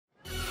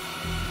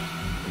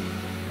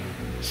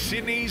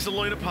Sydney's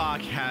Luna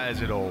Park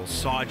has it all.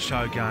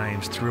 Sideshow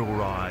games, thrill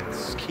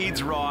rides,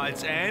 kids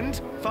rides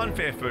and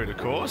funfair food, of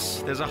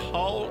course. There's a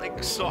whole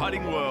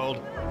exciting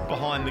world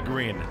behind the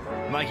grin,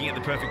 making it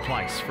the perfect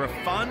place for a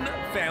fun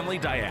family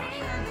day out.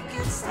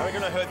 I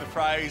reckon I heard the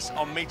phrase,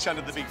 I'll meet you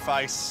under the big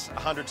face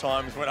 100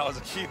 times when I was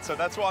a kid, so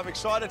that's why I'm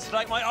excited to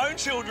take my own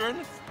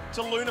children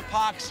to Luna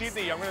Park,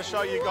 Sydney. I'm going to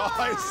show you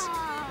guys.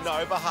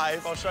 No,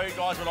 behave. I'll show you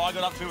guys what I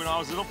got up to when I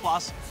was little,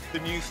 plus the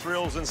new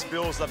thrills and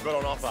spills they've got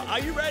on offer. Are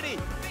you ready?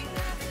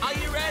 Are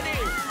you ready?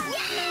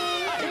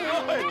 Yeah!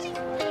 Good.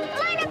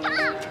 Luna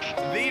Park!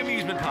 The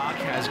amusement park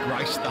has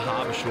graced the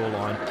harbour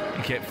shoreline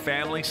and kept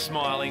families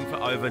smiling for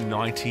over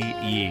 90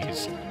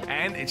 years.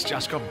 And it's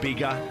just got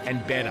bigger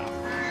and better.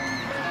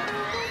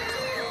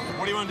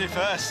 What do you want to do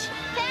first?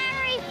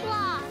 Fairy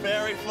floss!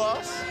 Fairy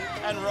floss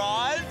and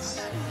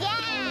rides? Yeah!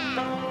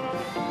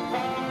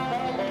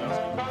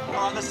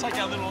 All right, let's take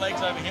our little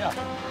legs over here.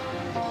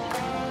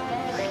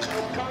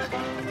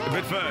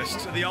 But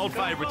first, the old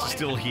favourites are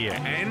still here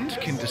and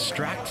can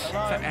distract for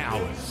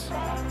hours.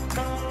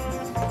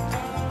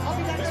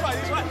 This way,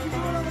 this way.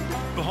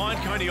 Behind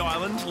Coney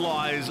Island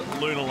lies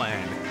Luna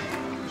Land.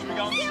 Should we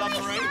go on the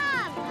submarine?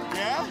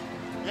 Yeah?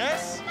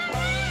 Yes?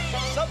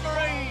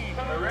 Submarine!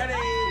 We're ready!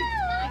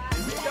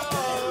 Here we go!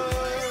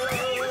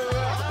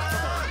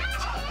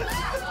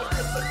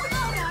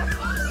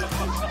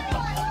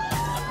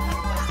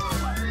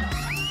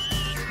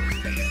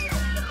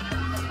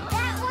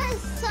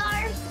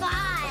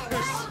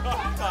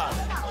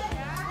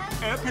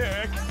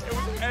 Epic! It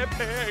was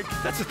epic!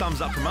 That's a thumbs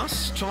up from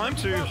us. Time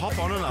to hop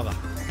on another.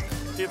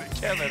 Give it,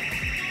 Kevin.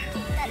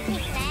 That's his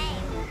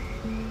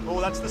name. Oh,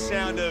 that's the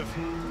sound of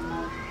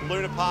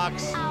Luna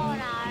Park's Oh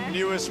no.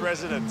 newest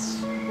residents.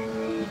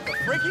 The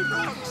Freaky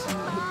Frogs!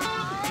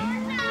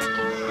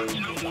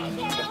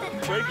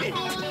 Freaky!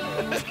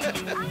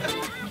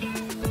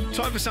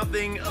 Time for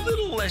something a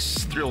little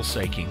less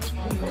thrill-seeking.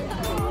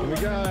 Here we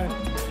go.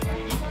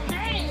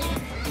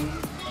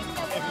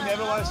 If you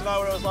never wanted to know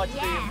what it was like to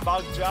be in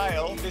Bug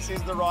Jail, this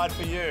is the ride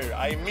for you.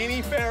 A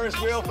mini Ferris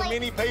wheel for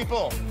mini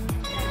people.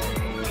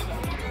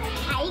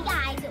 Hey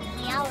guys,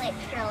 we are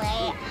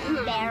literally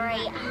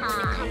very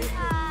high.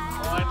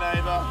 Hi,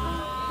 neighbour.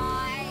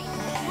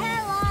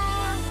 Hello.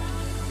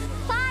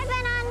 5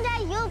 and under,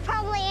 you'll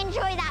probably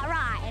enjoy that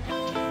ride.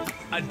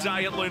 A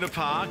day at Luna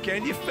Park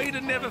and your feet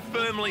are never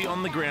firmly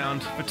on the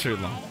ground for too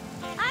long.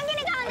 I'm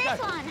gonna go on this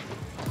one.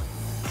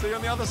 See you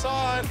on the other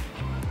side.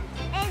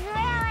 It's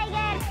really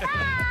good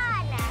fun.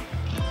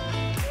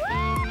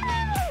 Woo!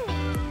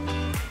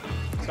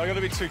 So I got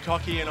a bit too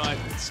cocky and I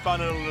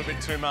spun it a little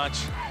bit too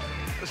much.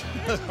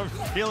 I'm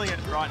feeling it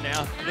right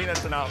now. I think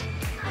that's enough.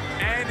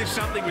 And if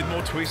something with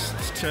more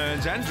twists,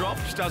 turns and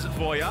drops does it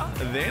for you,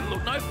 then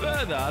look no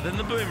further than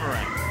the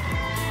boomerang.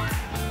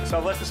 So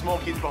I've left the small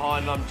kids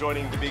behind and I'm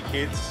joining the big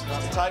kids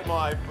to take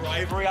my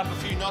bravery up a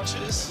few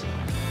notches.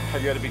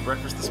 Have you had a big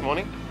breakfast this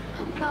morning?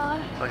 No.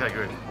 Okay,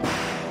 good.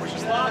 Wish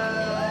us luck.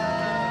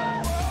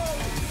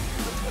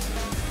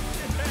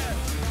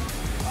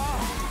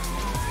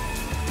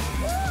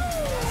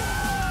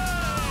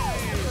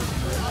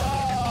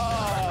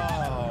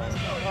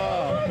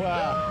 Oh,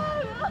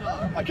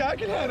 wow. Okay, I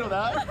can handle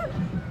that.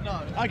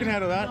 No. I can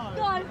handle that.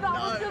 Guys, that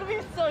was going to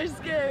be so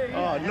scary.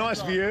 Oh,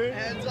 nice view.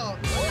 Hands up.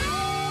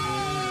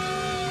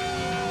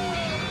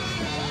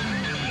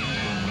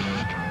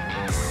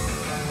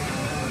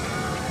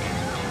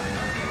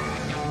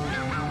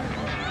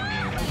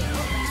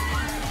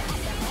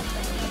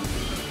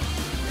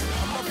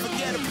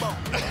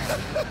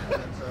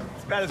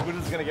 It's about as good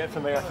as it's going to get for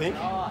me, I think.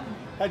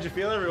 How'd you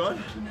feel,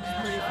 everyone?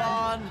 Pretty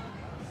fun.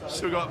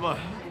 Still got my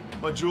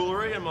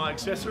jewellery and my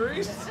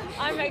accessories.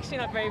 I'm actually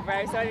not very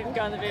brave, so I didn't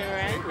go on the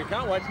boomerang. We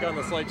can't wait to go on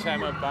the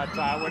sledgehammer, but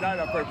we don't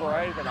have very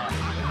brave enough.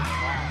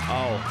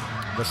 Oh,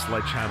 the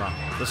sledgehammer,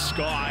 the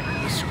sky,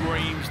 the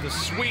screams, the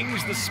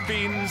swings, the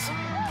spins.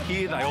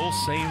 Here they all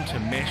seem to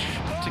mesh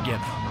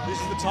together. This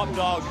is the top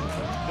dog,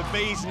 the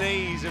bee's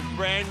knees of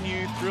brand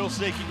new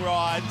thrill-seeking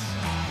rides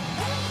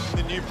in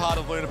the new part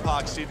of Luna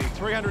Park, Sydney.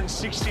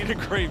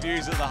 360-degree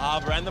views of the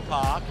harbour and the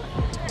park.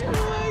 Oh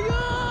my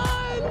God!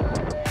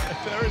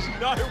 There is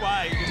no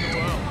way in the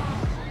world.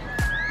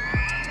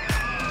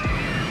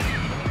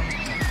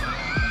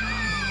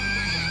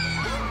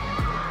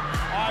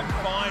 I'm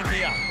fine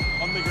here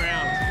on the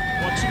ground,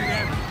 watching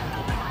them.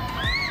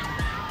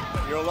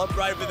 You're a lot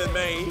braver than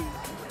me.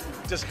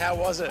 Just how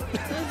was it? It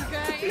was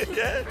great.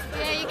 Yeah?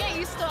 Yeah, you get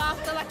used to it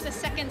after like the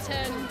second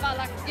turn, but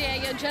like, yeah,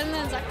 your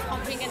adrenaline's like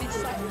pumping and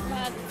it's like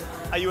mad.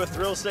 Are you a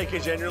thrill seeker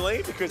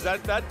generally? Because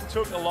that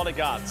took a lot of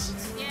guts.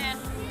 Yeah.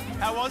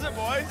 How was it,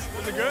 boys?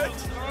 Was it good?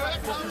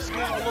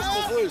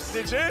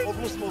 Did you?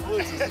 Almost more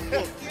blues.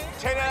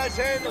 10 out of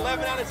 10,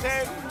 11 out of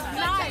 10. 9.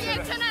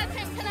 Yeah, 10 out of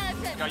 10, 10 out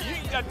of 10. No, you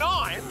got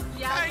 9?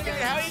 Yeah.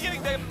 How are you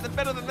getting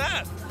better than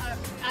that?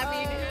 I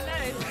mean, who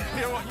knows?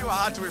 You know what? You are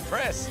hard to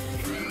impress.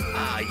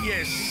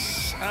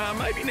 Yes,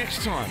 maybe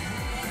next time.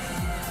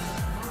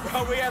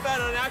 Well, we have had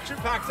an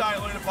action-packed day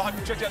at Luna Park.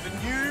 We checked out the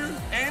new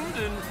end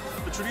and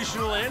the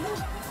traditional end.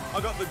 I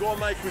got the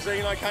gourmet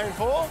cuisine I came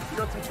for. You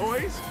got some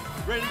toys.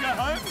 Ready to go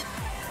home?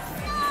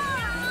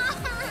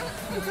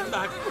 We'll come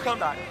back. We'll come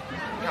back.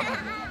 Come on.